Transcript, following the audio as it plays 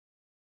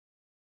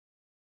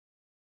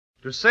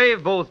To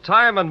save both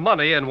time and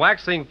money in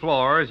waxing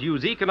floors,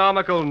 use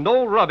economical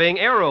no-rubbing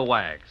Aero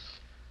Wax.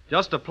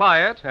 Just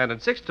apply it, and in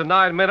 6 to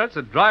 9 minutes,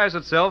 it dries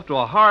itself to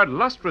a hard,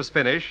 lustrous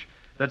finish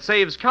that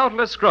saves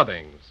countless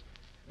scrubbings.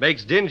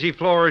 Makes dingy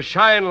floors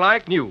shine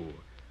like new.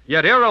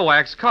 Yet Aero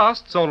Wax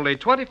costs only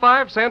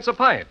 25 cents a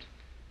pint.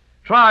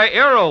 Try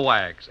Aero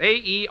Wax,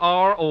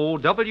 Aerowax,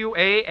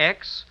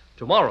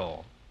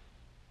 tomorrow.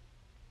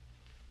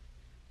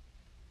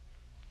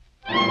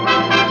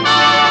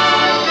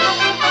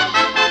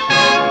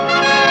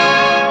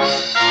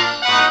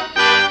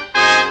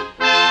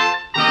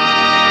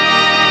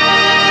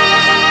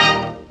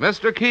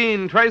 Mr.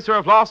 Keen, Tracer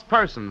of Lost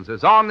Persons,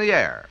 is on the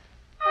air.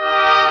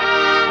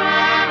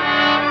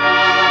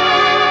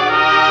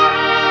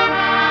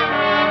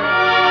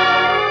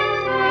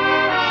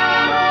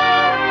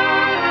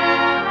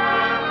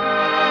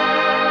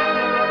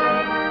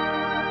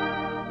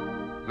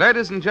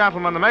 Ladies and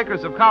gentlemen, the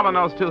makers of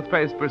Colonos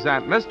toothpaste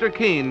present Mr.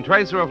 Keen,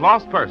 Tracer of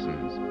Lost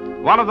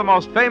Persons, one of the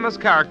most famous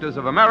characters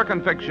of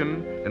American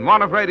fiction in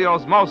one of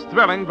radio's most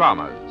thrilling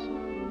dramas.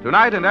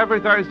 Tonight and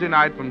every Thursday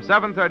night from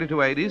 7:30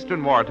 to 8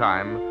 Eastern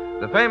Wartime,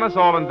 the famous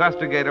old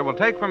investigator will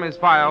take from his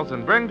files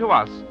and bring to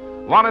us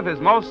one of his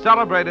most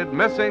celebrated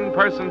missing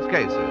persons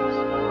cases.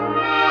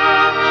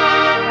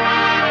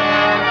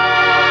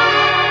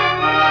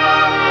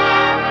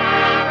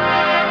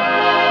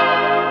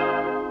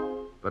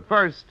 But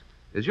first,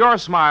 is your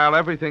smile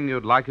everything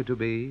you'd like it to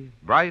be?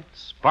 Bright,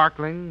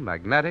 sparkling,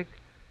 magnetic?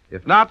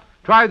 If not,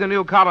 try the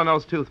new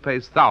Colonos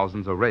toothpaste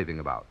thousands are raving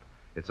about.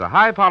 It's a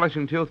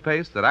high-polishing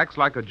toothpaste that acts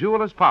like a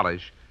jeweler's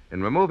polish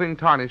in removing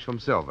tarnish from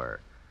silver.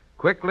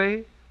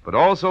 Quickly, but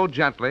also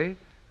gently,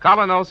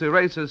 Colonos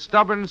erases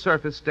stubborn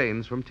surface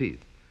stains from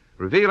teeth,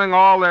 revealing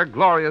all their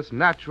glorious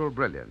natural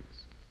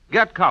brilliance.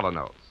 Get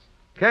Colonos,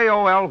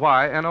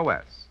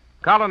 K-O-L-Y-N-O-S.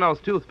 Colonos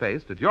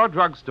toothpaste at your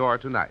drugstore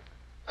tonight.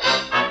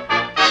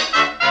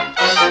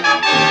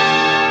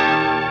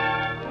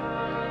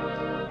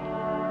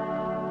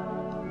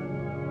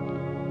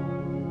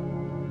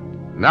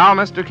 Now,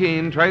 Mr.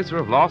 Keen, Tracer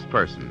of Lost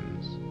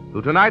Persons,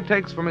 who tonight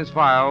takes from his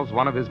files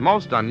one of his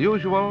most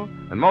unusual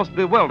and most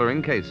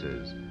bewildering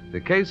cases, the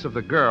case of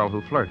the girl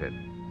who flirted.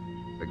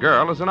 The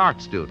girl is an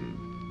art student,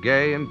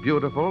 gay and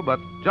beautiful, but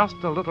just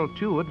a little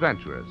too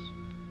adventurous.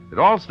 It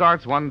all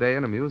starts one day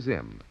in a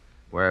museum,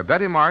 where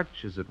Betty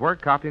March is at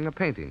work copying a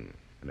painting,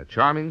 and a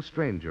charming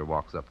stranger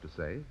walks up to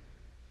say,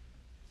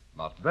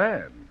 Not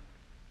bad.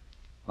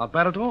 Not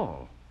bad at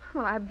all.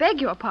 Well, I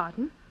beg your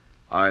pardon.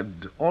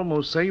 I'd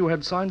almost say you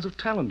had signs of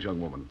talent,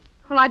 young woman.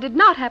 Well, I did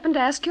not happen to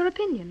ask your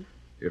opinion.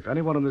 If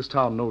anyone in this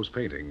town knows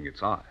painting,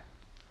 it's I.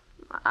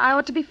 I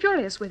ought to be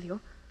furious with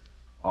you.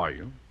 Are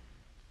you?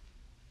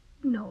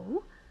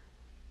 No.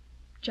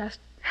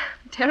 Just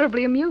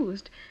terribly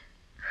amused.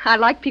 I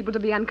like people to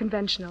be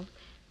unconventional.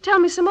 Tell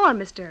me some more,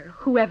 Mr.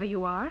 Whoever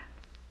you are.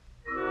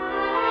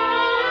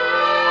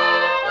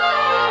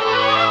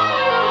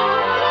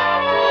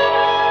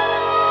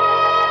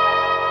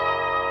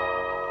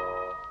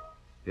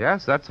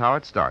 Yes, that's how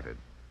it started.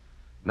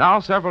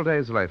 Now, several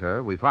days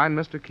later, we find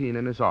Mr. Keen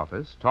in his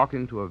office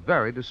talking to a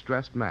very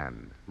distressed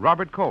man,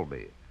 Robert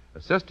Colby,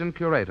 assistant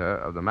curator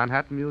of the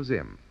Manhattan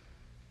Museum.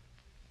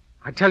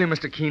 I tell you,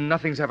 Mr. Keen,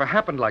 nothing's ever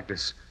happened like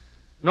this.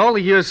 In all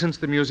the years since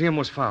the museum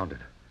was founded.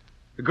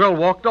 The girl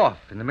walked off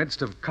in the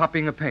midst of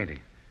copying a painting.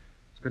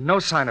 There's been no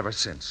sign of her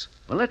since.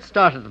 Well, let's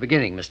start at the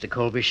beginning, Mr.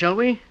 Colby, shall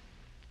we?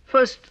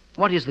 First,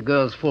 what is the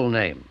girl's full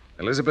name?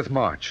 Elizabeth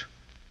March.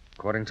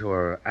 According to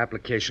her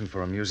application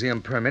for a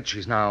museum permit,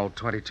 she's now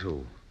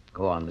 22.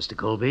 Go on, Mr.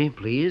 Colby,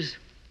 please.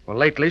 Well,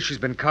 lately she's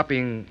been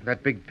copying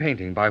that big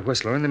painting by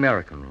Whistler in the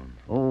American Room.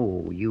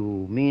 Oh,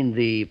 you mean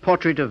the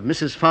portrait of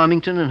Mrs.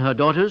 Farmington and her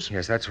daughters?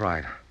 Yes, that's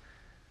right.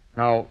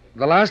 Now,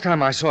 the last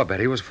time I saw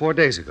Betty was 4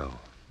 days ago,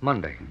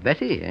 Monday.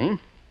 Betty, eh?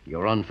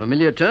 You're on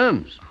familiar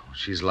terms. Oh,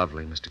 she's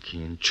lovely, Mr.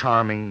 Keen.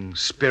 Charming,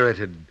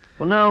 spirited.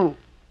 Well, now,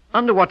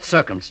 under what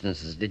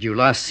circumstances did you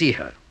last see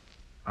her?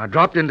 I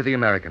dropped into the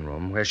American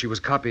Room where she was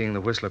copying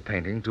the Whistler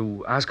painting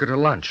to ask her to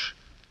lunch.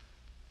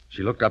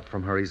 She looked up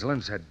from her easel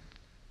and said,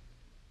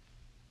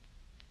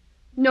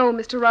 No,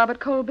 Mr. Robert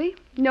Colby.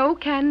 No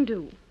can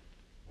do.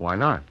 Why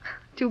not?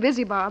 Too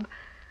busy, Bob.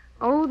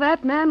 Oh,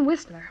 that man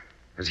Whistler.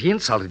 Has he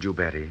insulted you,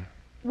 Betty?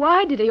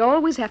 Why did he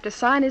always have to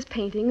sign his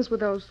paintings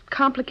with those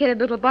complicated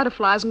little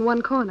butterflies in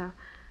one corner?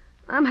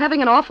 I'm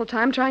having an awful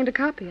time trying to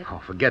copy it.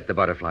 Oh, forget the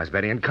butterflies,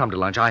 Betty, and come to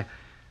lunch. I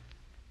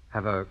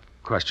have a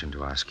question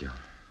to ask you.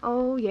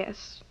 Oh,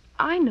 yes.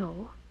 I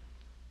know.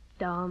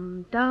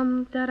 Dum,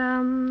 dum,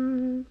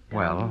 da-dum.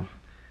 Well,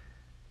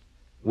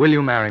 will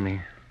you marry me?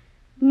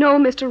 No,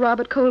 Mr.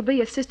 Robert Colby,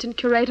 assistant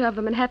curator of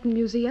the Manhattan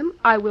Museum.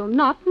 I will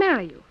not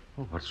marry you.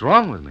 Oh, what's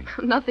wrong with me?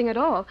 Nothing at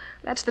all.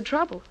 That's the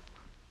trouble.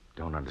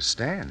 Don't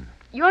understand.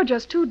 You're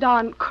just too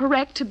darn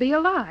correct to be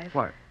alive.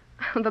 What?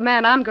 The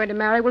man I'm going to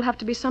marry will have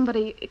to be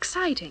somebody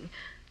exciting,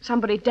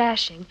 somebody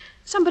dashing,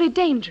 somebody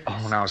dangerous.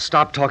 Oh, now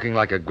stop talking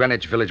like a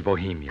Greenwich Village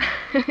bohemian.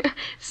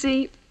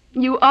 See,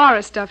 you are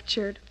a stuffed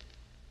shirt.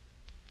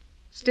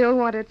 Still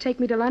want to take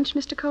me to lunch,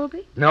 Mr.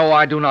 Colby? No,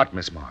 I do not,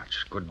 Miss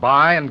March.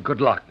 Goodbye and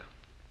good luck.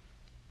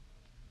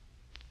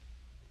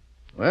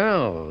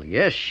 Well,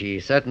 yes, she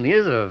certainly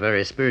is a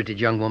very spirited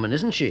young woman,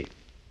 isn't she?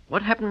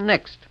 What happened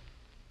next?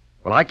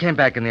 Well, I came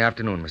back in the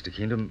afternoon, Mr.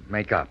 Keen, to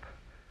make up.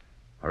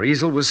 Her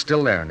easel was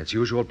still there in its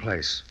usual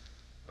place,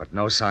 but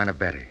no sign of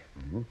Betty.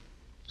 Mm-hmm.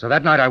 So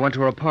that night I went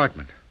to her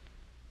apartment.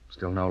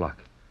 Still no luck.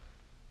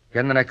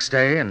 Again the next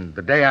day and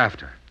the day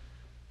after.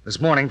 This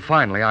morning,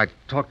 finally, I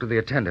talked to the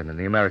attendant in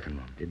the American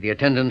room. Did the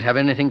attendant have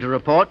anything to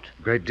report?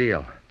 A great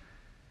deal.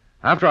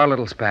 After our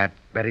little spat,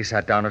 Betty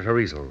sat down at her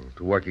easel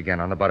to work again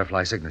on the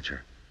butterfly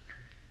signature.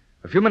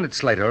 A few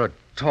minutes later, a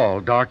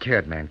tall,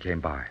 dark-haired man came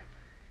by.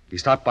 He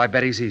stopped by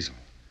Betty's easel.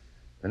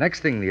 The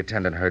next thing the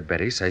attendant heard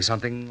Betty say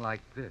something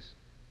like this.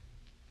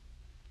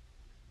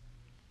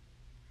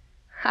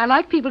 I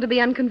like people to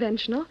be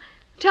unconventional.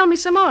 Tell me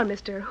some more,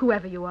 Mr.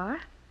 Whoever you are.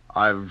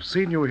 I've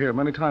seen you here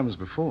many times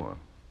before.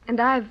 And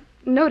I've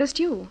noticed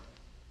you.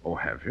 Oh,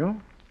 have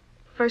you?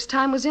 First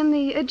time was in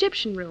the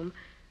Egyptian room.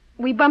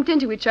 We bumped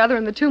into each other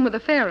in the tomb of the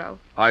pharaoh.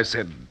 I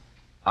said,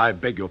 I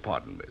beg your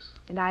pardon, miss.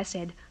 And I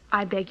said,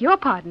 I beg your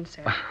pardon,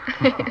 sir.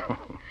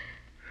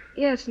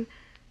 Yes, and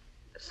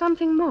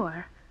something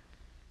more.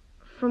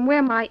 From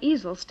where my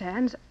easel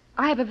stands,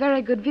 I have a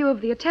very good view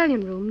of the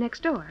Italian room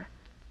next door.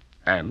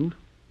 And?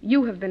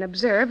 You have been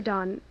observed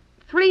on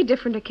 3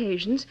 different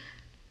occasions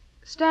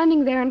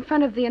standing there in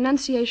front of the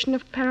Annunciation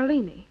of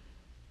Parolini.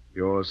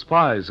 Your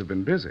spies have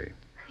been busy.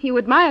 You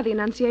admire the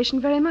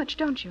Annunciation very much,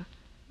 don't you?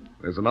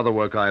 There's another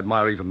work I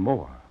admire even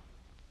more.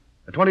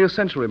 A 20th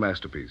century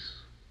masterpiece.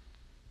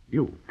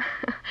 You.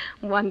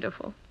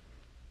 Wonderful.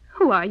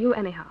 Who are you,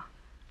 anyhow?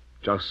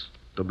 Just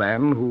a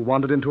man who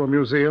wandered into a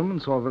museum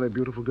and saw a very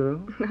beautiful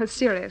girl. No,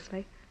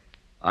 seriously.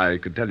 I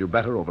could tell you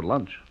better over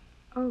lunch.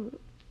 Oh,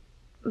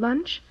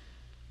 lunch?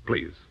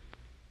 Please.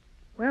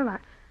 Well,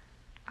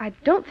 I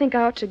don't think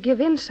I ought to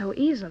give in so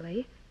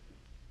easily.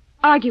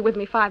 Argue with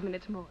me 5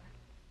 minutes more.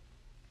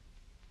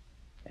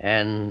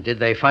 And did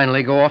they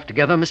finally go off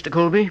together, Mr.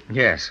 Colby?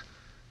 Yes.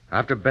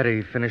 After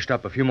Betty finished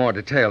up a few more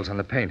details on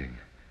the painting.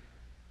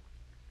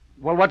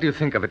 Well, what do you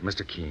think of it,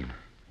 Mr. Keen?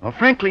 Well,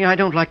 frankly, I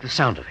don't like the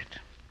sound of it.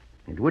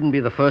 It wouldn't be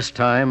the first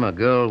time a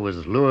girl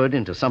was lured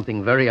into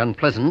something very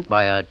unpleasant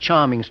by a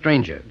charming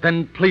stranger.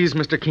 Then please,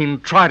 Mr. Keen,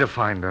 try to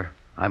find her.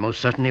 I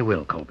most certainly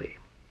will, Colby.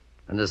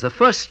 And as the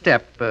first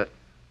step,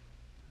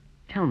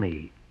 tell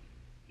me,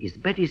 is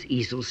Betty's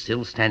easel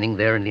still standing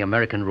there in the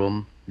American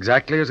room?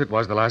 Exactly as it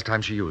was the last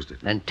time she used it.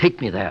 Then take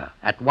me there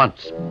at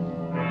once.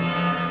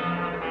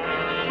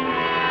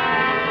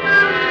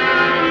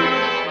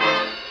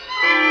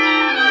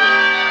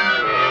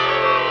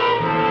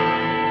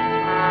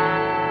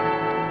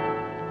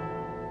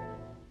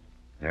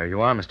 There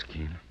you are, Mr.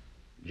 Keen.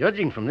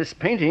 Judging from this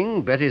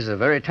painting, Betty's a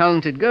very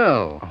talented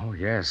girl. Oh,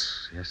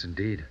 yes. Yes,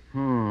 indeed.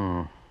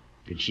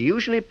 Did she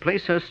usually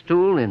place her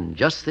stool in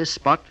just this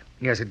spot?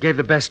 Yes, it gave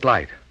the best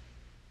light.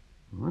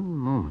 One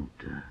moment.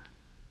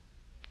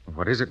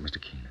 What is it, Mr.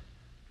 Keen?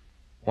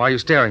 Why are you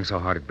staring so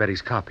hard at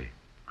Betty's copy?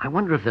 I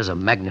wonder if there's a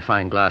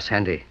magnifying glass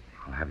handy.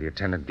 I'll have the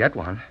attendant get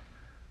one.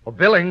 Oh,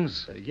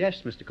 Billings.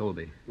 Yes, Mr.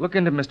 Colby. Look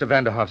into Mr.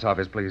 Vanderhoff's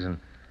office, please, and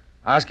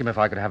ask him if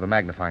I could have a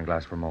magnifying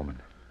glass for a moment.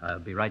 I'll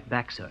be right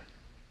back, sir.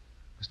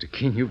 Mr.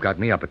 Keen, you've got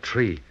me up a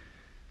tree.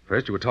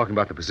 First, you were talking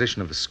about the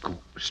position of the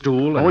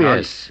stool. And Oh,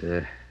 yes.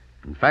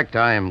 In fact,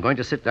 I am going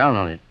to sit down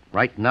on it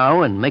right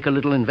now and make a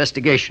little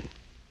investigation.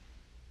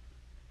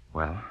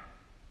 Well?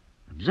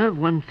 Observe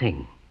one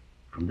thing.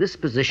 From this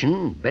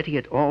position, Betty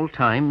at all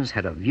times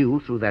had a view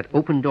through that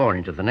open door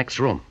into the next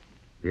room.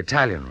 The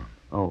Italian room.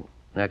 Oh,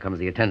 there comes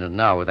the attendant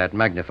now with that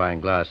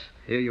magnifying glass.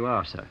 Here you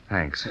are, sir.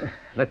 Thanks.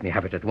 Let me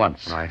have it at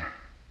once. Right.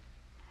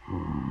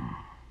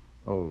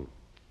 Oh,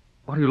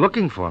 what are you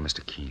looking for,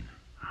 Mr. Keen?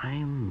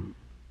 I'm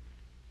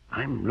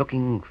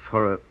looking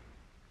for a...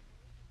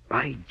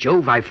 By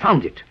Jove, I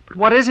found it. But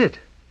what is it?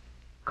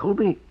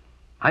 Colby,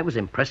 I was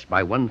impressed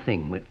by one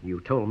thing when you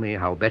told me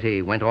how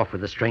Betty went off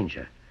with a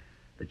stranger.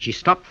 That she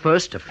stopped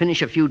first to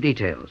finish a few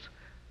details.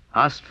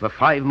 Asked for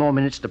 5 more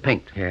minutes to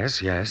paint.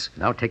 Yes, yes.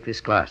 Now take this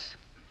glass.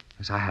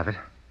 Yes, I have it.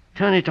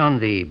 Turn it on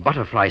the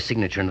butterfly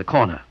signature in the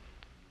corner.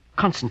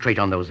 Concentrate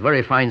on those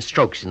very fine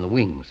strokes in the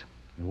wings.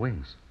 The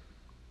wings.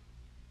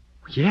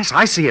 Yes,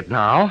 I see it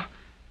now.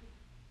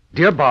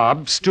 Dear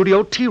Bob,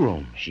 Studio Tea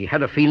Room. She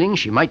had a feeling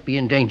she might be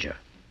in danger.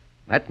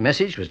 That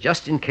message was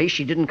just in case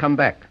she didn't come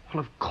back. Well,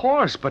 of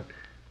course, but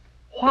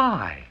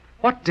why?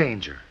 What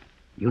danger?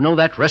 You know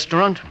that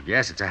restaurant?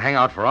 Yes, it's a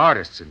hangout for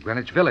artists in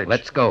Greenwich Village.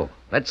 Let's go.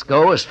 Let's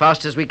go as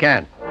fast as we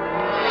can.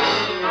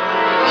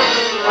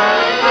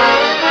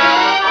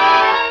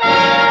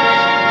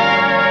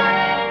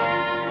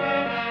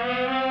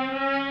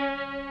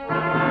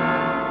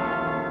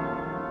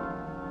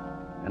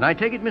 And I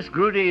take it, Miss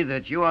Grudy,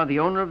 that you are the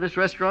owner of this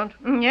restaurant?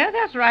 Yeah,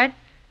 that's right.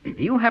 Do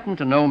you happen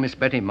to know Miss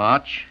Betty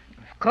March?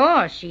 Of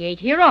course, she ate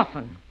here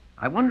often.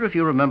 I wonder if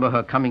you remember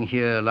her coming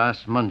here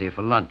last Monday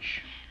for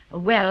lunch.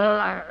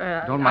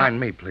 Well, Don't mind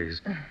me, please.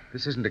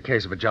 This isn't a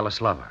case of a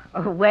jealous lover.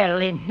 well,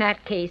 in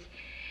that case,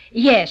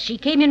 Yes, she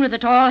came in with a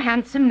tall,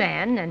 handsome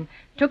man and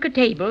took a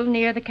table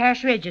near the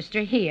cash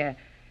register here.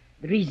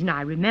 The reason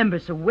I remember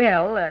so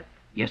well...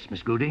 Yes,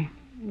 Miss Goody?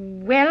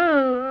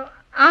 Well,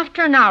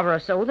 after an hour or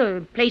so,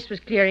 the place was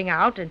clearing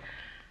out, and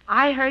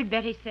I heard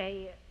Betty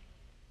say...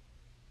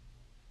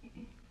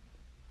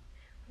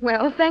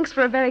 Well, thanks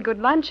for a very good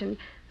lunch and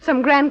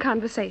some grand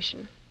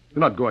conversation. You're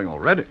not going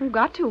already. We've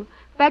got to.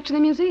 Back to the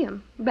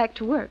museum. Back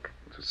to work.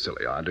 It's a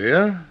silly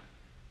idea.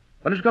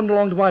 Why don't you come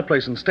along to my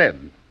place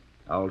instead?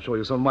 I'll show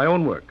you some of my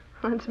own work.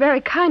 Well, it's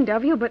very kind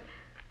of you, but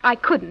I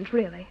couldn't,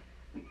 really.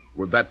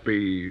 Would that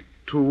be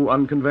too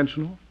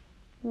unconventional?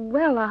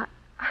 Well,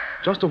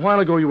 Just a while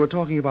ago, you were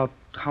talking about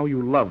how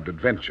you loved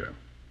adventure.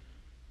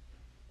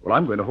 Well,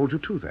 I'm going to hold you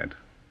to that.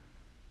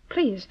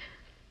 Please,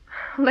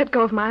 let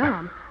go of my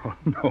arm. Oh,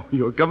 no,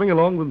 you're coming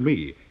along with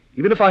me.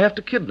 Even if I have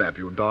to kidnap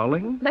you,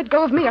 darling. Let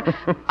go of me, or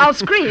I'll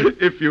scream.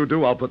 If you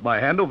do, I'll put my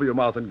hand over your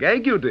mouth and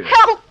gag you, dear.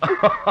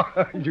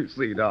 Help! You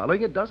see,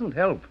 darling, it doesn't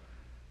help.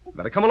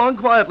 Better come along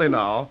quietly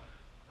now.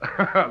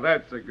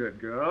 That's a good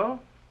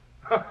girl.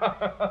 That's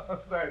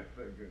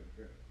a good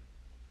girl.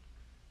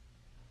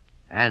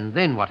 And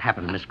then what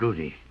happened, Miss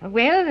Goody?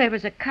 Well, there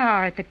was a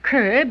car at the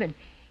curb, and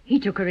he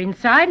took her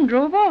inside and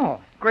drove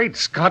off. Great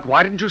Scott,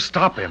 why didn't you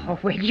stop him? Oh,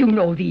 well, you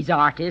know these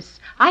artists.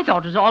 I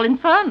thought it was all in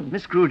fun.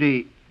 Miss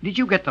Goody, did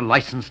you get the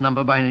license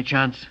number by any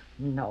chance?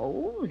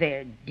 No,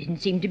 there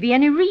didn't seem to be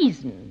any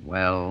reason.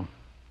 Well,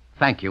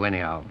 thank you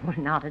anyhow. Well,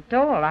 not at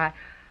all.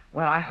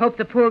 I hope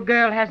the poor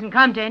girl hasn't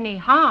come to any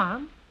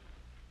harm.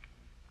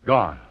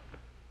 Gone.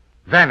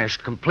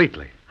 Vanished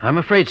completely. I'm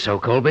afraid so,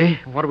 Colby.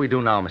 What do we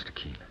do now, Mr.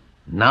 Keen?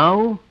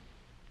 Now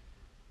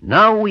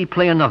we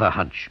play another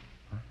hunch.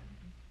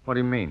 What do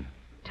you mean?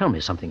 Tell me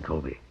something,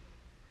 Colby.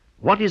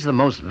 What is the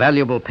most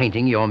valuable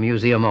painting your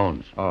museum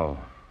owns? Oh,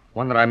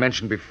 one that I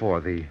mentioned before,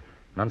 the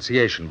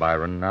Annunciation by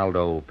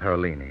Rinaldo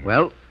Perellini.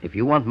 Well, if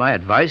you want my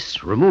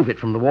advice, remove it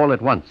from the wall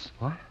at once.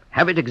 What?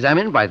 Have it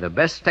examined by the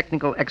best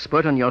technical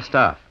expert on your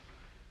staff.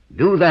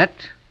 Do that,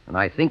 and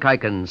I think I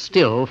can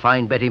still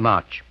find Betty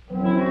March.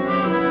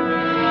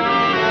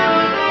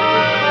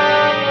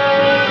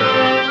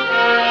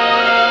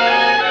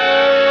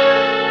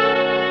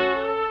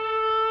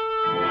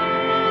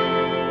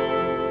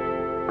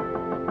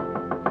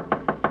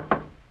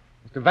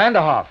 Mr.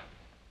 Vanderhoff,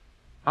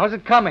 how's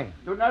it coming?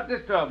 Do not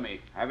disturb me.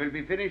 I will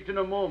be finished in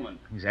a moment.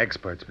 He's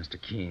experts, Mr.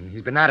 Keen.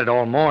 He's been at it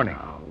all morning.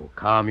 Oh,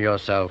 calm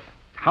yourself.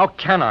 How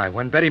can I,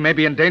 when Betty may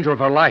be in danger of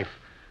her life?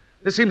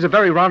 This seems a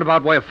very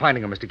roundabout way of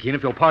finding her, Mr. Keen,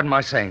 if you'll pardon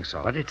my saying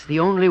so. But it's the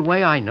only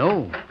way I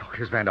know. Oh,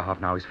 here's Vanderhoff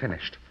now. He's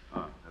finished.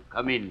 Oh,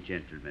 come in,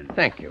 gentlemen.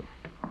 Thank you.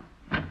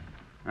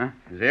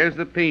 There's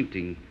the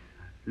painting.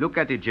 Look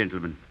at it,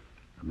 gentlemen.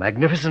 A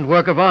magnificent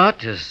work of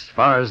art, as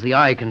far as the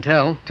eye can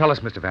tell. Tell us,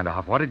 Mr.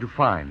 Vanderhoff, what did you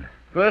find?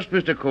 First,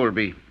 Mr.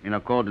 Colby, in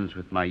accordance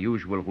with my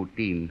usual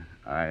routine,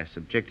 I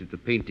subjected the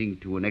painting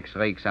to an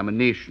X-ray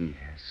examination.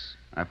 Yes.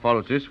 I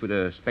followed this with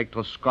a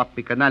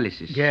spectroscopic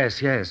analysis.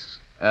 Yes.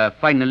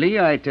 Finally,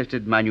 I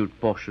tested minute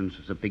portions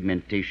of the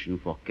pigmentation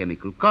for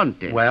chemical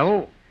content.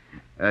 Well?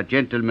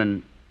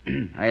 Gentlemen,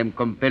 I am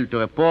compelled to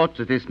report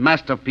that this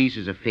masterpiece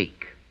is a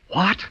fake.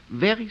 What?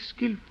 Very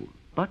skillful,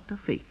 but a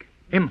fake.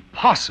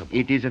 Impossible.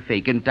 It is a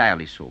fake,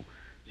 entirely so.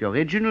 The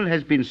original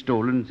has been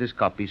stolen, this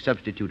copy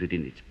substituted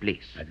in its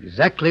place.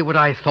 Exactly what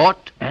I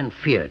thought and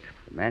feared.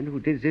 The man who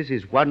did this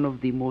is one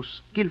of the most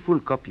skillful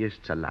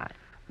copyists alive.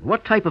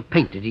 What type of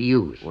paint did he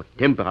use? Or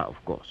tempera, of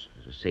course,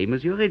 the same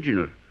as the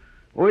original.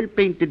 Oil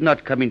paint did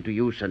not come into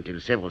use until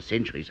several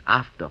centuries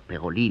after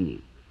Perellini.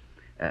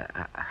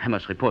 I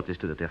must report this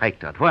to the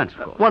director at once, of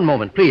course. One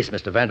moment, please,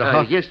 Mr.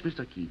 Vanderhoff. Yes,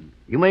 Mr. Keen.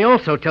 You may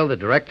also tell the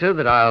director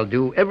that I'll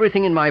do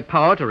everything in my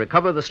power to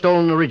recover the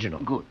stolen original.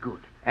 Good.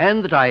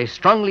 And that I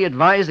strongly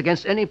advise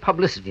against any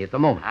publicity at the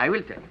moment. I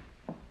will tell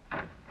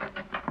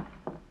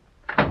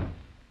you.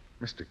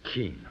 Mr.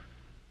 Keen,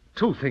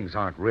 two things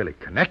aren't really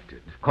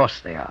connected. Of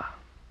course they are.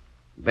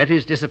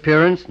 Betty's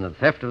disappearance and the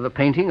theft of the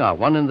painting are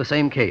one and the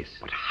same case.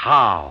 But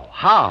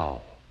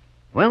how?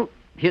 Well,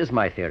 here's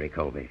my theory,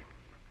 Colby.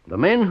 The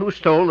men who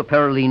stole the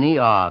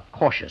Perellini are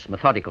cautious,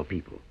 methodical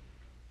people.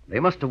 They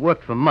must have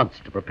worked for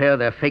months to prepare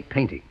their fake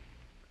painting.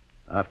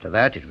 After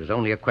that, it was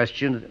only a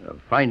question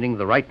of finding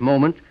the right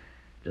moment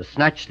to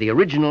snatch the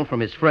original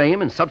from its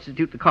frame and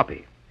substitute the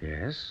copy.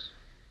 Yes?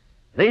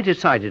 They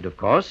decided, of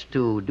course,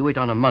 to do it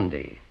on a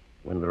Monday,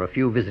 when there are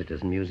few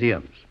visitors in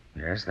museums.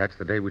 Yes, that's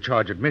the day we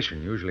charge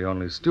admission. Usually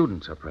only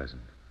students are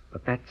present.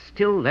 But that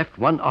still left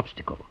one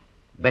obstacle,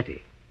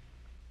 Betty.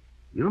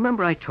 You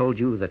remember I told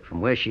you that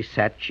from where she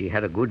sat, she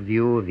had a good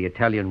view of the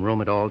Italian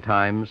room at all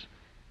times?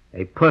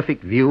 A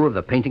perfect view of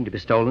the painting to be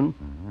stolen?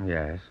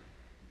 Yes.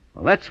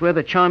 Well, that's where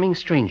the charming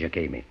stranger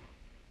came in.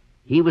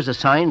 He was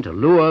assigned to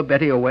lure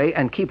Betty away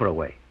and keep her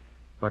away.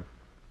 But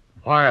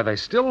why are they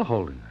still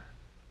holding her?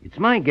 It's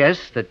my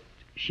guess that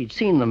she'd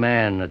seen the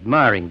man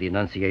admiring the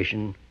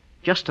Annunciation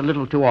just a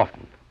little too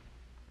often.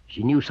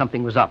 She knew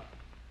something was up.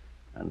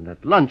 And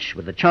at lunch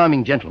with the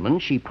charming gentleman,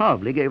 she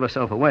probably gave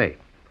herself away.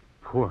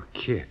 Poor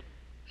kid.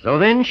 So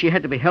then she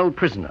had to be held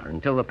prisoner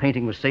until the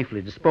painting was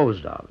safely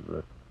disposed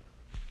of.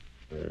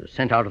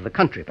 Sent out of the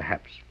country,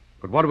 perhaps.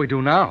 But what do we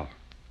do now?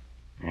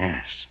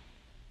 Yes.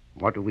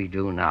 What do we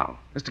do now?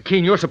 Mr.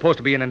 Keen, you're supposed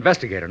to be an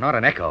investigator, not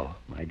an echo.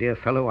 My dear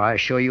fellow, I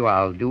assure you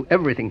I'll do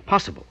everything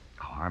possible.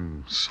 Oh,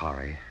 I'm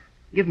sorry.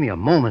 Give me a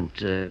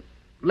moment.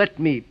 Let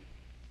me...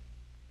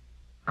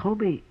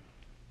 Colby,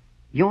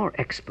 your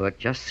expert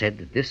just said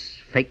that this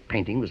fake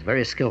painting was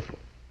very skillful.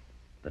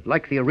 That,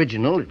 like the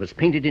original, it was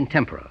painted in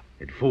tempera.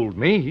 It fooled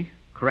me.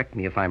 Correct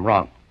me if I'm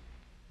wrong.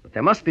 But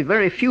there must be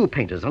very few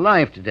painters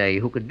alive today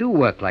who could do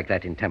work like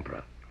that in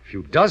tempera. A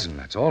few dozen,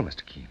 that's all,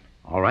 Mr. Keen.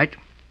 All right.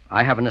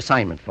 I have an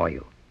assignment for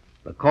you.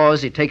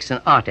 Because it takes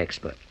an art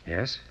expert.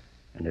 Yes?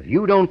 And if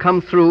you don't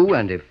come through,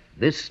 and if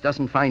this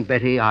doesn't find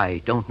Betty, I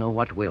don't know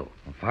what will.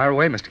 Well, fire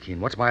away, Mr. Keen.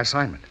 What's my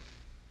assignment?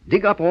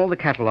 Dig up all the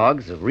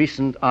catalogs of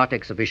recent art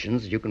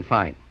exhibitions you can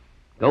find.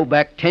 Go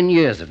back 10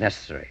 years if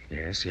necessary.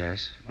 Yes,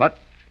 yes. But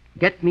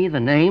get me the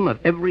name of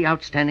every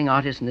outstanding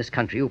artist in this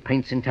country who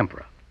paints in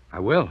tempera. I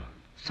will.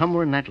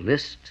 Somewhere in that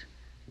list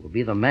will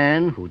be the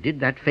man who did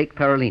that fake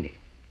Parolini.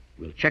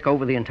 We'll check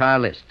over the entire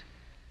list.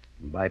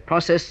 And by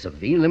process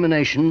of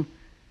elimination,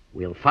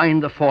 we'll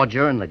find the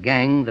forger and the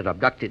gang that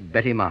abducted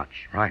Betty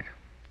March. Right.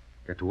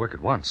 Get to work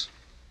at once.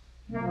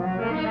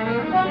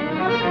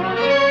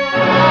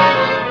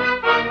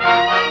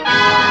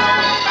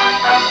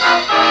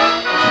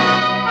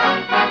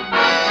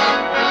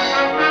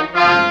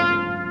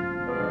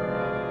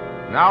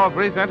 Now a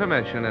brief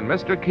intermission in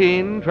Mr.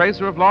 Keen,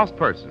 Tracer of Lost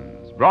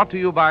Persons, brought to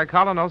you by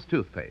Colonos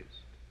Toothpaste.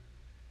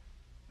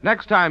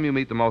 Next time you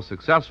meet the most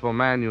successful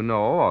man you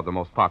know or the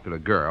most popular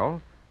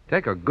girl,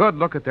 take a good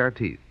look at their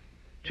teeth.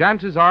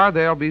 Chances are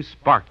they'll be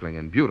sparkling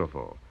and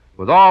beautiful,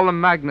 with all the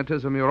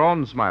magnetism your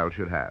own smile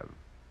should have.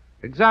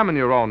 Examine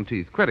your own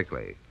teeth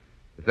critically.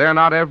 If they're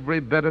not every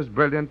bit as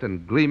brilliant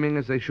and gleaming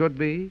as they should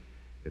be,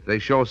 if they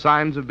show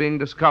signs of being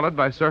discolored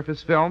by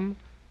surface film,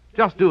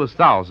 just do as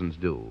thousands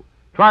do.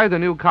 Try the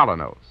new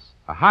Colonos,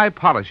 a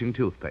high-polishing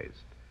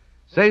toothpaste.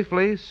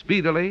 Safely,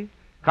 speedily,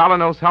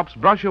 Colonos helps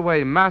brush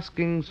away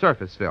masking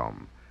surface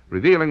film,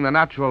 revealing the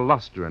natural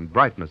luster and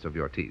brightness of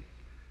your teeth.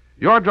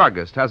 Your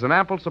druggist has an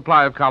ample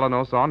supply of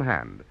Colonos on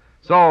hand,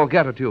 so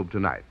get a tube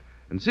tonight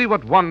and see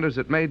what wonders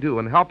it may do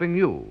in helping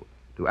you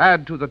to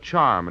add to the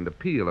charm and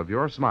appeal of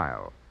your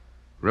smile.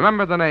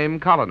 Remember the name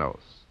Colonos,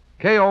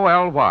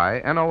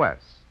 K-O-L-Y-N-O-S,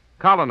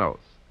 Colonos,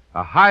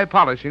 a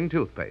high-polishing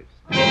toothpaste.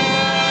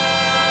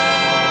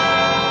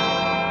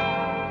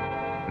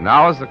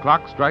 Now, as the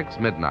clock strikes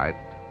midnight,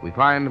 we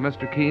find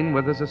Mr. Keen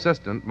with his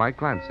assistant, Mike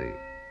Clancy.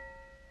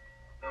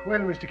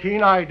 Well, Mr.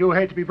 Keen, I do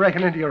hate to be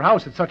breaking into your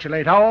house at such a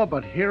late hour,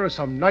 but here are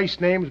some nice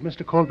names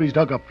Mr. Colby's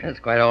dug up. That's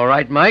quite all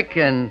right, Mike,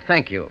 and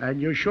thank you. And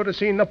you should have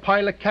seen the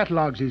pile of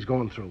catalogues he's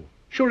going through.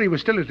 Sure, he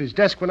was still at his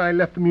desk when I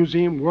left the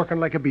museum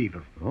working like a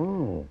beaver.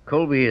 Oh,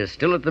 Colby is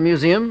still at the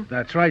museum?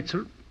 That's right,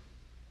 sir.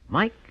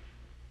 Mike,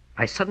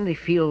 I suddenly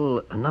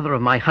feel another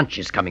of my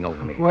hunches coming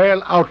over me.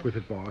 Well, out with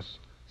it, boss.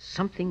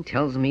 Something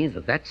tells me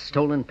that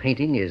stolen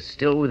painting is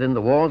still within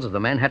the walls of the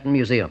Manhattan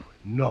Museum.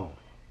 No.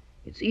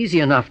 It's easy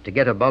enough to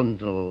get a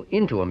bundle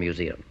into a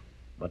museum,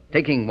 but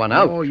taking one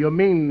out... Oh, you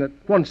mean that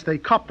once they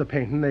copped the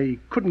painting, they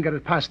couldn't get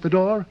it past the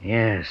door?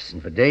 Yes,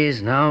 and for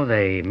days now,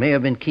 they may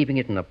have been keeping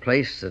it in a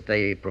place that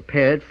they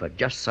prepared for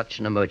just such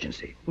an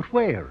emergency. But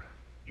where?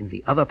 In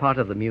the other part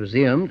of the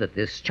museum that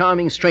this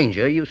charming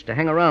stranger used to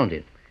hang around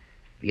in.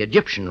 The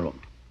Egyptian room,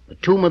 the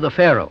tomb of the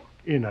pharaoh.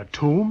 In a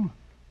tomb?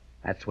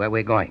 That's where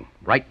we're going,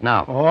 right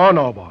now. Oh,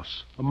 no,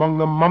 boss. Among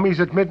the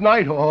mummies at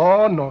midnight?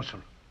 Oh, no, sir.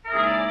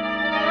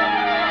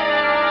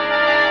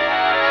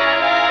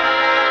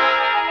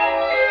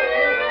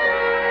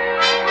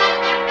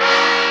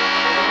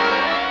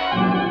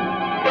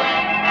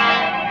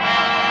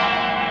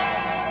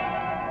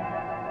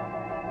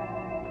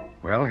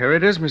 Well, here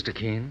it is, Mr.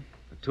 Keen.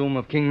 The tomb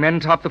of King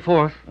Mentop IV.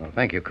 Well,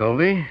 thank you,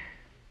 Colby.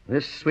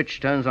 This switch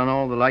turns on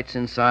all the lights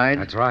inside.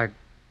 That's right.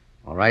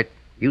 All right,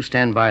 you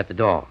stand by at the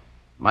door.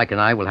 Mike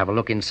and I will have a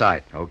look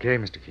inside. Okay,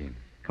 Mr. Keen.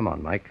 Come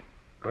on, Mike.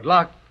 Good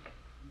luck.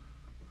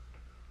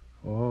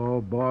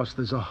 Oh, boss,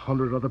 there's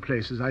 100 other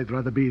places I'd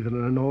rather be than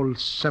in an old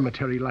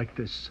cemetery like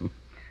this.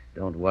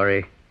 Don't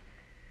worry.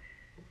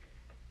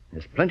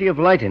 There's plenty of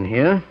light in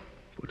here.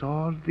 But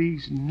all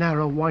these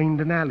narrow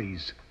winding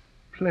alleys.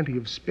 Plenty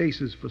of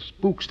spaces for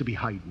spooks to be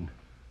hiding.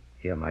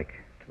 Here, Mike,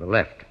 to the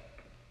left.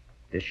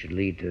 This should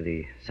lead to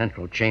the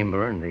central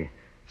chamber and the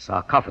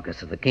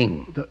sarcophagus of the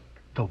king.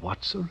 The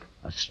what, sir?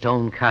 A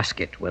stone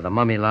casket where the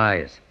mummy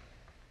lies.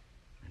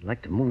 I'd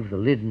like to move the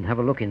lid and have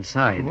a look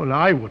inside. Well,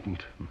 I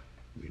wouldn't.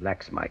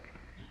 Relax, Mike.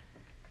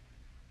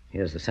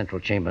 Here's the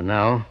central chamber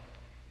now,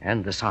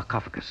 and the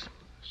sarcophagus.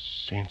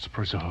 Saints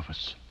preserve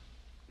us.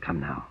 Come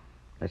now.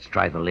 Let's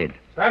try the lid.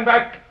 Stand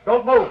back.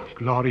 Don't move.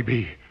 Glory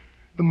be.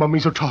 The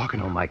mummies are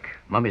talking. No, Mike.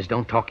 Mummies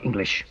don't talk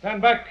English.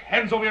 Stand back.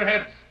 Hands over your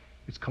heads.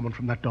 It's coming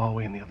from that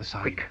doorway on the other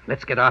side. Quick,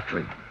 let's get after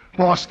him.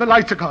 Boss, the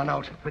lights are gone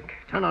out. Quick,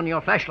 turn on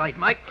your flashlight,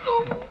 Mike.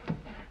 Oh.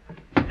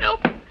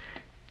 Help.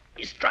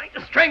 He's trying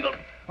to strangle.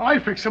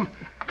 I'll fix him.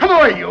 Come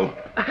away, you.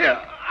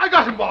 Here, I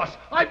got him, boss.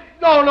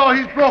 No,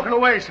 he's broken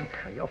away, sir.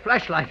 Your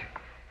flashlight.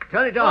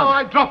 Turn it Oh,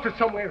 on. I dropped it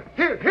somewhere.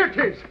 Here it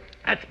is.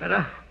 That's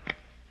better.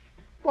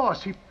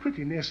 Boss, he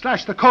pretty near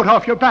slashed the coat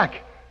off your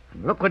back.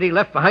 Look what he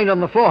left behind on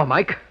the floor,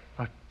 Mike.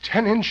 A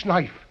 10-inch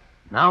knife.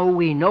 Now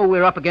we know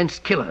we're up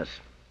against killers.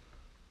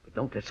 But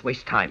don't let's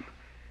waste time.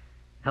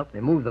 Help me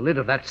move the lid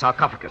of that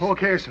sarcophagus.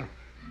 Okay, sir.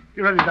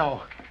 You ready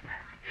now?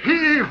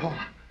 Hee-haw.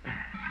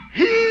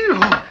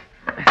 Hee-haw.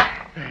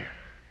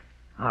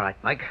 All right,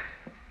 Mike.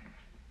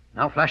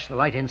 Now flash the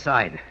light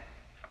inside.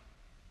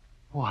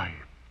 Why,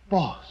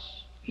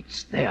 boss.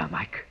 It's there,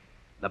 Mike.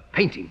 The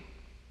painting.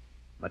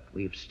 But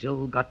we've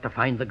still got to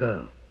find the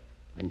girl.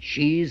 And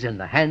she's in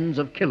the hands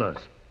of killers.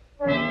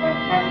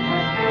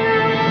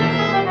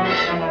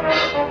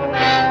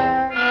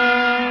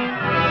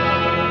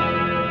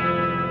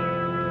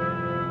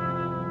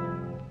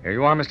 Here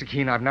you are, Mr.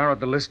 Keen. I've narrowed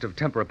the list of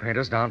tempera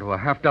painters down to a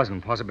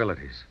half-dozen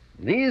possibilities.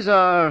 These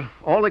are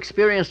all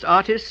experienced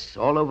artists,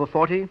 all over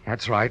 40?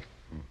 That's right.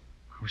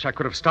 I wish I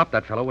could have stopped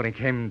that fellow when he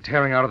came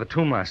tearing out of the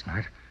tomb last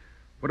night.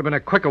 Would have been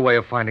a quicker way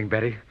of finding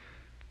Betty.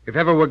 If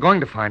ever we're going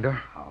to find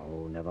her.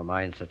 Oh, never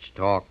mind such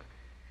talk.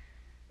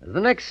 As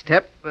the next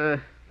step,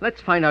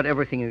 let's find out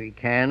everything we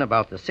can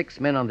about the 6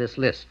 men on this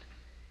list.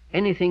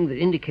 Anything that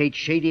indicates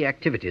shady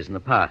activities in the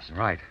past.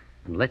 Right.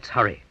 And let's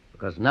hurry,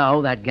 because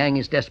now that gang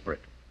is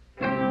desperate.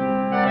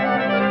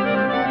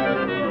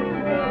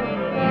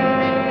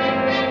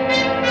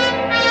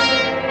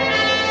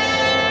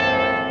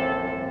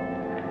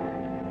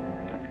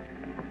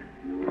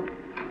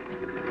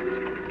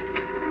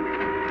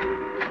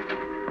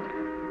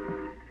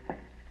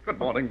 Good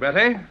morning,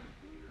 Betty.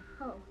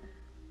 Oh,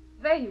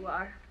 there you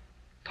are.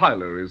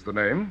 Tyler is the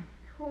name.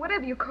 Well,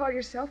 whatever you call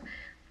yourself,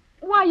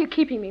 why are you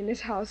keeping me in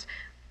this house?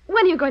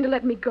 When are you going to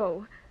let me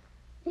go?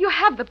 You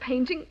have the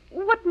painting.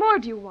 What more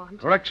do you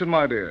want? Correction,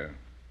 my dear.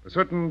 A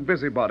certain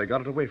busybody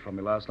got it away from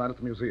me last night at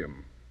the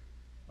museum.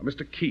 A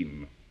Mr.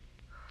 Keen.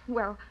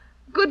 Well,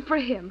 good for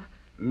him.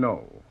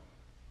 No.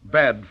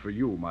 Bad for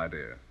you, my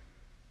dear.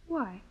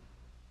 Why?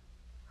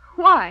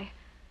 Why?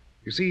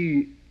 You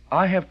see,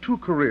 I have 2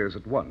 careers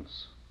at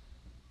once.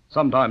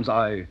 Sometimes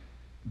I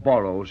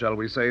borrow, shall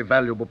we say,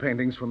 valuable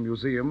paintings from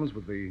museums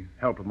with the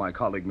help of my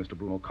colleague, Mr.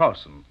 Bruno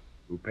Carson,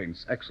 who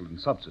paints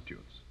excellent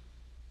substitutes.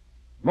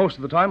 Most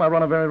of the time, I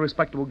run a very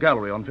respectable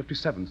gallery on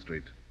 57th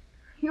Street.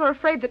 You're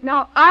afraid that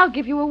now I'll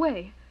give you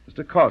away.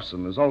 Mr.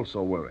 Carson is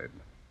also worried.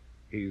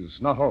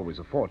 He's not always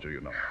a forger,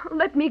 you know.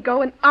 Let me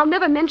go, and I'll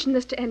never mention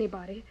this to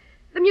anybody.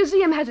 The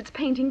museum has its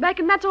painting back,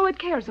 and that's all it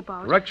cares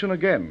about. Correction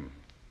again.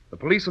 The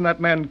police and that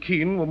man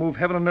Keen will move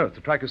heaven and earth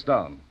to track us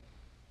down.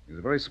 He's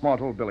a very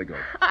smart old billy goat.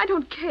 I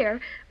don't care.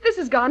 This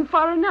has gone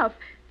far enough.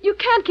 You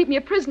can't keep me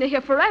a prisoner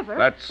here forever.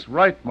 That's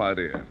right, my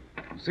dear.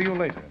 See you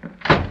later.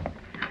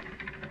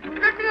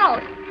 Let me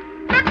out.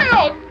 Let me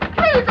out.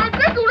 Please, I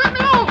beg you, let me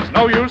out. It's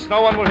no use.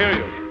 No one will hear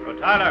you. Oh,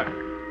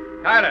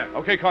 Tyler. Tyler.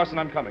 Okay, Carson,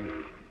 I'm coming.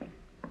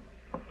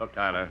 Look,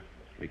 Tyler,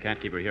 we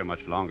can't keep her here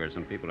much longer.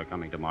 Some people are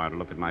coming tomorrow to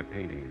look at my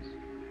paintings.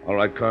 All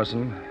right,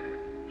 Carson.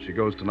 She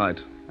goes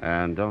tonight.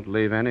 And don't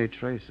leave any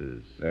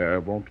traces. There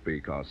won't be,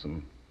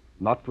 Carson.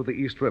 Not with the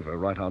East River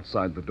right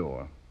outside the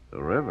door.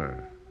 The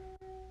river?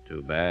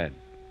 Too bad.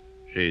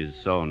 She's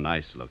so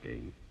nice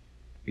looking.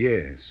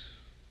 Yes.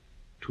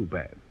 Too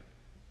bad.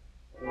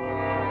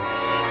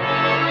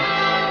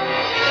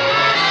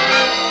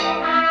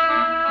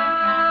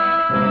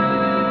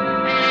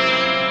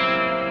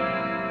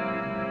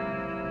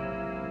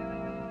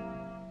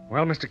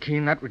 Well, Mr.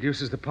 Keen, that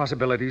reduces the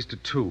possibilities to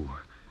 2.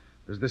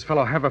 There's this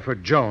fellow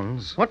Haverford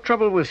Jones. What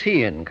trouble was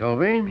he in,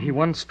 Colby? He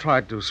once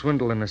tried to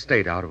swindle an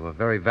estate out of a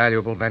very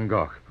valuable Van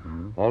Gogh.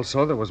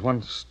 Also, there was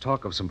once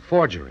talk of some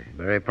forgery.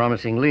 Very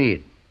promising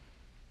lead.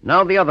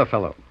 Now the other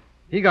fellow.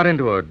 He got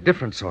into a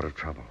different sort of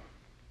trouble.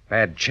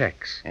 Bad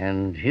checks.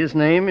 And his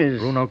name is...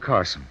 Bruno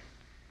Carson.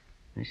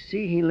 I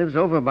see he lives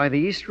over by the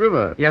East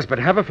River. Yes, but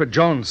Haverford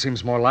Jones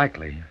seems more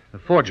likely. The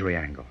forgery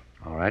angle.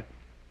 All right.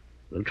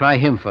 We'll try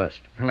him first.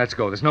 Let's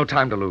go. There's no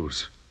time to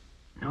lose.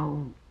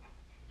 No.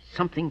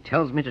 Something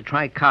tells me to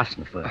try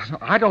Carson first.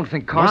 I don't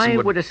think Carson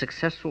Why would a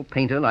successful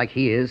painter like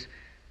he is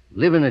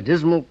live in a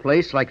dismal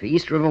place like the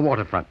East River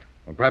waterfront?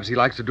 Well, perhaps he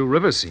likes to do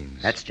river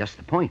scenes. That's just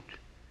the point.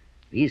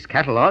 These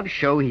catalogs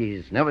show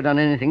he's never done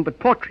anything but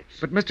portraits.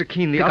 But, Mr.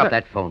 Keen, Pick up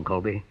that phone,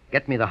 Colby.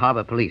 Get me the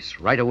harbor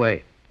police right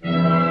away.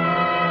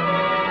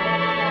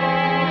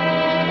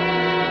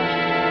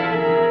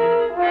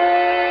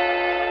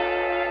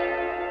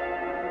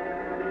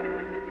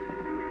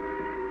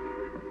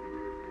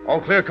 All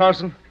clear,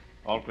 Carson?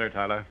 All clear,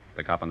 Tyler.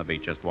 The cop on the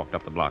beach just walked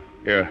up the block.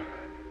 Here.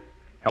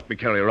 Help me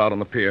carry her out on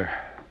the pier.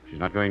 She's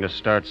not going to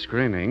start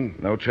screaming.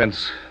 No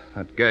chance.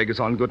 That gag is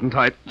on good and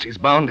tight. She's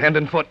bound hand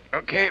and foot.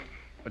 Okay,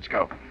 let's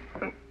go.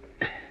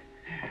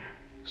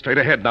 Straight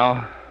ahead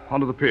now,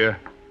 onto the pier.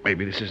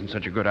 Maybe this isn't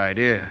such a good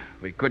idea.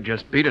 We could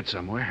just beat it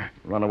somewhere.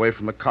 Run away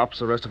from the cops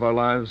the rest of our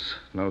lives?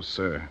 No,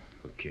 sir.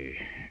 Okay.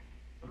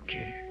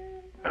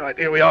 All right,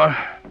 here we are.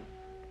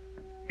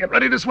 Get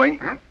ready to swing.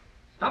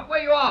 Stop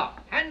where you are.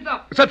 Hands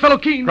up. It's that fellow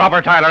Keen. Drop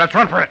her, Tyler. Let's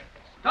run for it.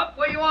 Stop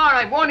where you are.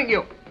 I'm warning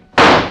you.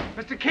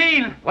 Mr.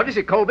 Keen! What is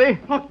it, Colby?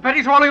 Look,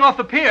 Betty's rolling off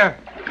the pier.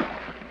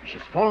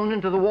 She's fallen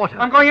into the water.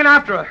 I'm going in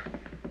after her.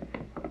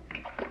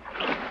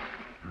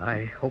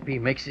 I hope he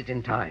makes it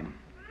in time.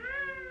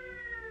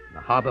 The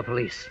harbor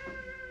police.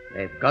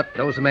 They've got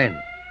those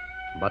men.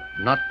 But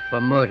not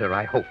for murder,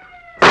 I hope.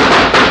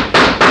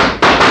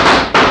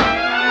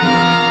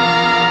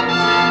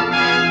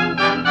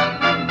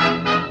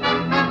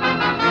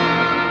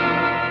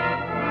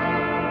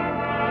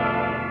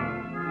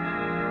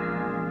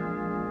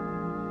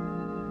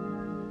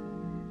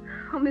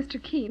 Oh,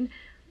 Mr. Keen,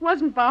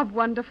 wasn't Bob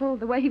wonderful,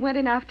 the way he went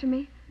in after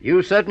me?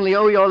 You certainly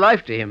owe your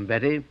life to him,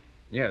 Betty.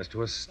 Yes,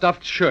 to a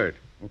stuffed shirt.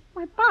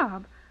 Why,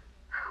 Bob,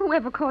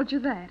 whoever called you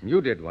that?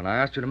 You did when I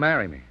asked you to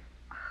marry me.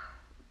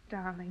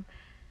 Darling,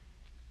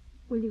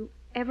 will you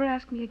ever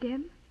ask me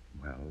again?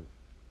 Well,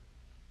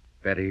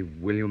 Betty,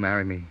 will you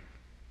marry me?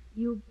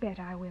 You bet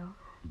I will.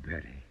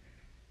 Betty.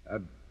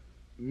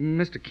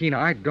 Mr. Keen,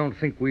 I don't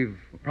think we've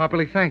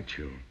properly thanked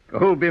you.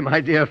 Colby, my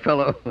dear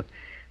fellow,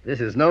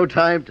 this is no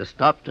time to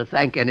stop to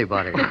thank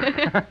anybody.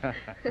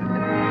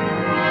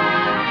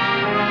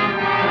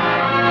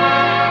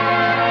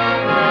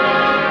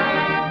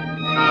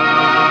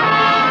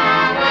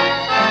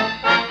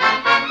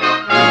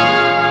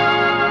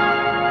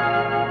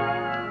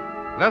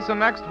 Listen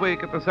next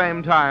week at the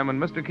same time when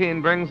Mr.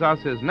 Keen brings us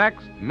his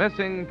next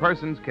missing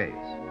persons case.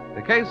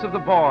 The case of the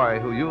boy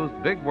who used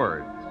big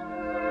words.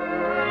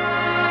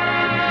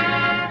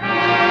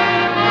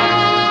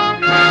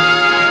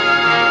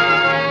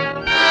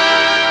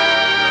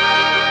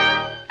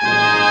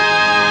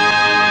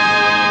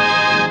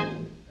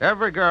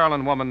 Every girl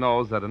and woman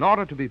knows that in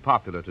order to be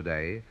popular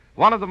today,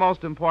 one of the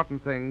most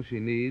important things she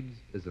needs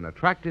is an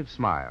attractive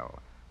smile.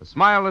 A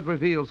smile that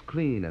reveals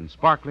clean and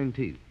sparkling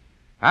teeth.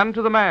 And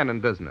to the man in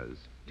business,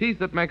 teeth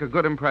that make a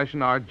good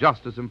impression are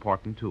just as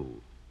important,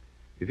 too.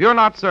 If you're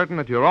not certain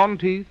that your own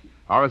teeth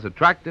are as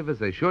attractive as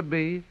they should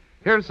be,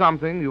 here's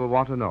something you'll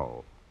want to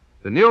know.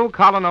 The new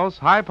Colonos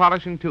High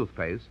Polishing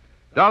Toothpaste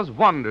does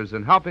wonders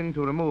in helping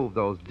to remove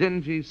those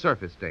dingy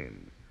surface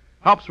stains,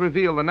 helps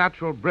reveal the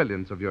natural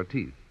brilliance of your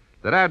teeth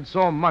that adds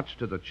so much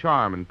to the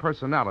charm and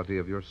personality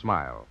of your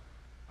smile.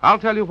 I'll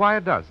tell you why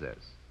it does this.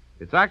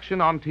 Its action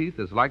on teeth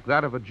is like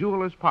that of a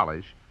jeweler's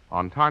polish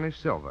on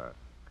tarnished silver.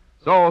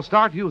 So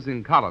start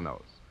using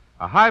Colonos,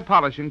 a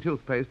high-polishing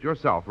toothpaste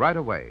yourself right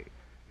away.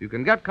 You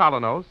can get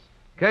Colonos,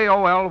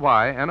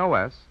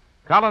 K-O-L-Y-N-O-S,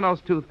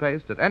 Colonos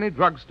toothpaste at any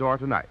drugstore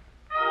tonight.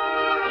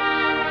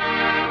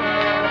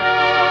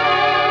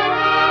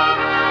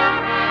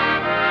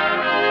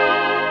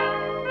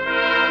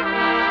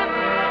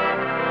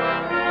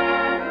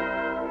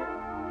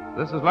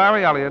 This is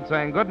Larry Elliott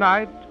saying good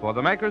night for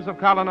the makers of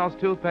Colonos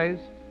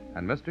toothpaste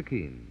and Mr.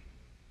 Keen.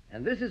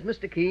 And this is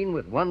Mr. Keen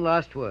with one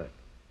last word.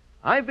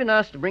 I've been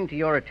asked to bring to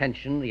your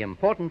attention the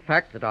important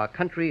fact that our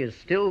country is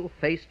still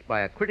faced by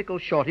a critical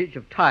shortage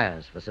of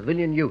tires for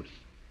civilian use.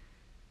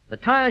 The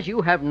tires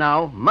you have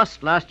now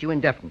must last you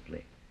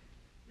indefinitely.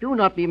 Do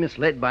not be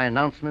misled by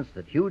announcements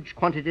that huge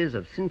quantities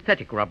of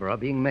synthetic rubber are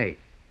being made.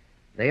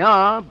 They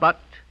are, but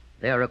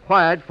they are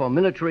required for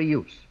military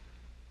use.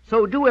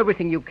 So do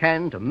everything you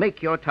can to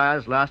make your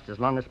tires last as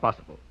long as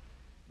possible.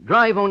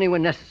 Drive only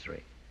when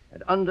necessary,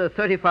 at under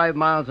 35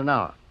 miles an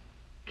hour.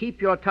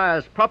 Keep your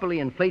tires properly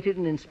inflated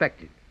and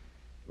inspected.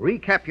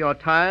 Recap your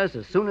tires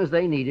as soon as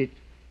they need it,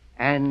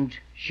 and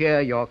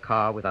share your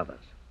car with others.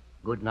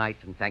 Good night,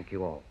 and thank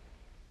you all.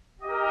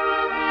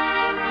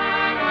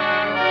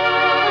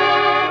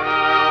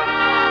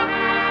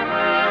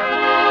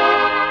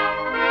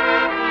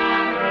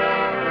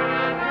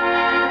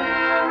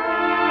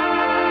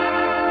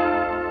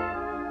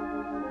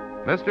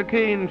 Mr.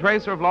 Keen,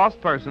 Tracer of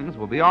Lost Persons,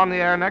 will be on the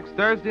air next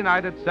Thursday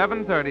night at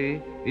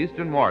 7:30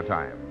 Eastern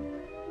Wartime.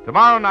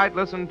 Tomorrow night,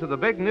 listen to the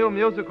big new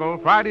musical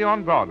Friday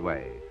on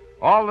Broadway.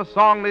 All the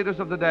song leaders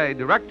of the day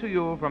direct to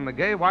you from the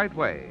Gay White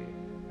Way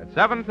at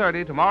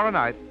 7:30 tomorrow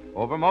night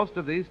over most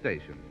of these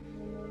stations.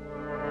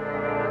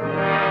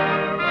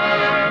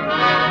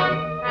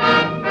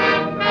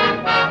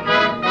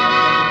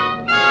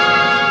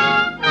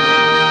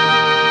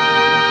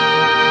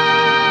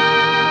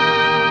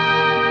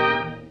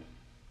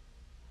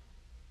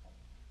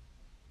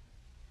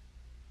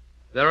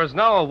 There is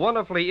now a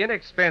wonderfully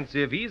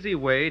inexpensive, easy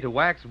way to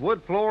wax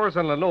wood floors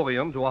and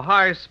linoleum to a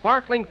high,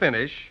 sparkling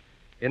finish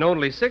in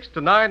only 6 to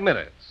 9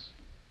 minutes.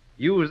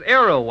 Use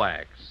Aero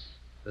Wax,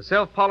 the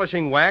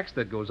self-polishing wax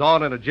that goes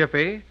on in a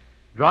jiffy,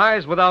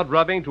 dries without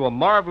rubbing to a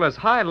marvelous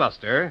high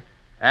luster,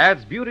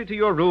 adds beauty to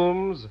your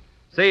rooms,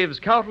 saves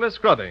countless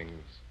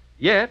scrubbings,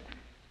 yet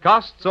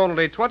costs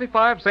only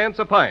 25 cents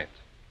a pint.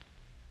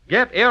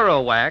 Get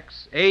Aero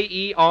Wax,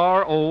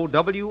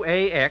 A-E-R-O-W-A-X,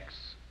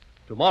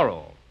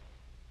 tomorrow.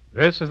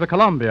 This is the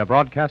Columbia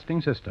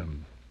Broadcasting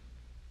System.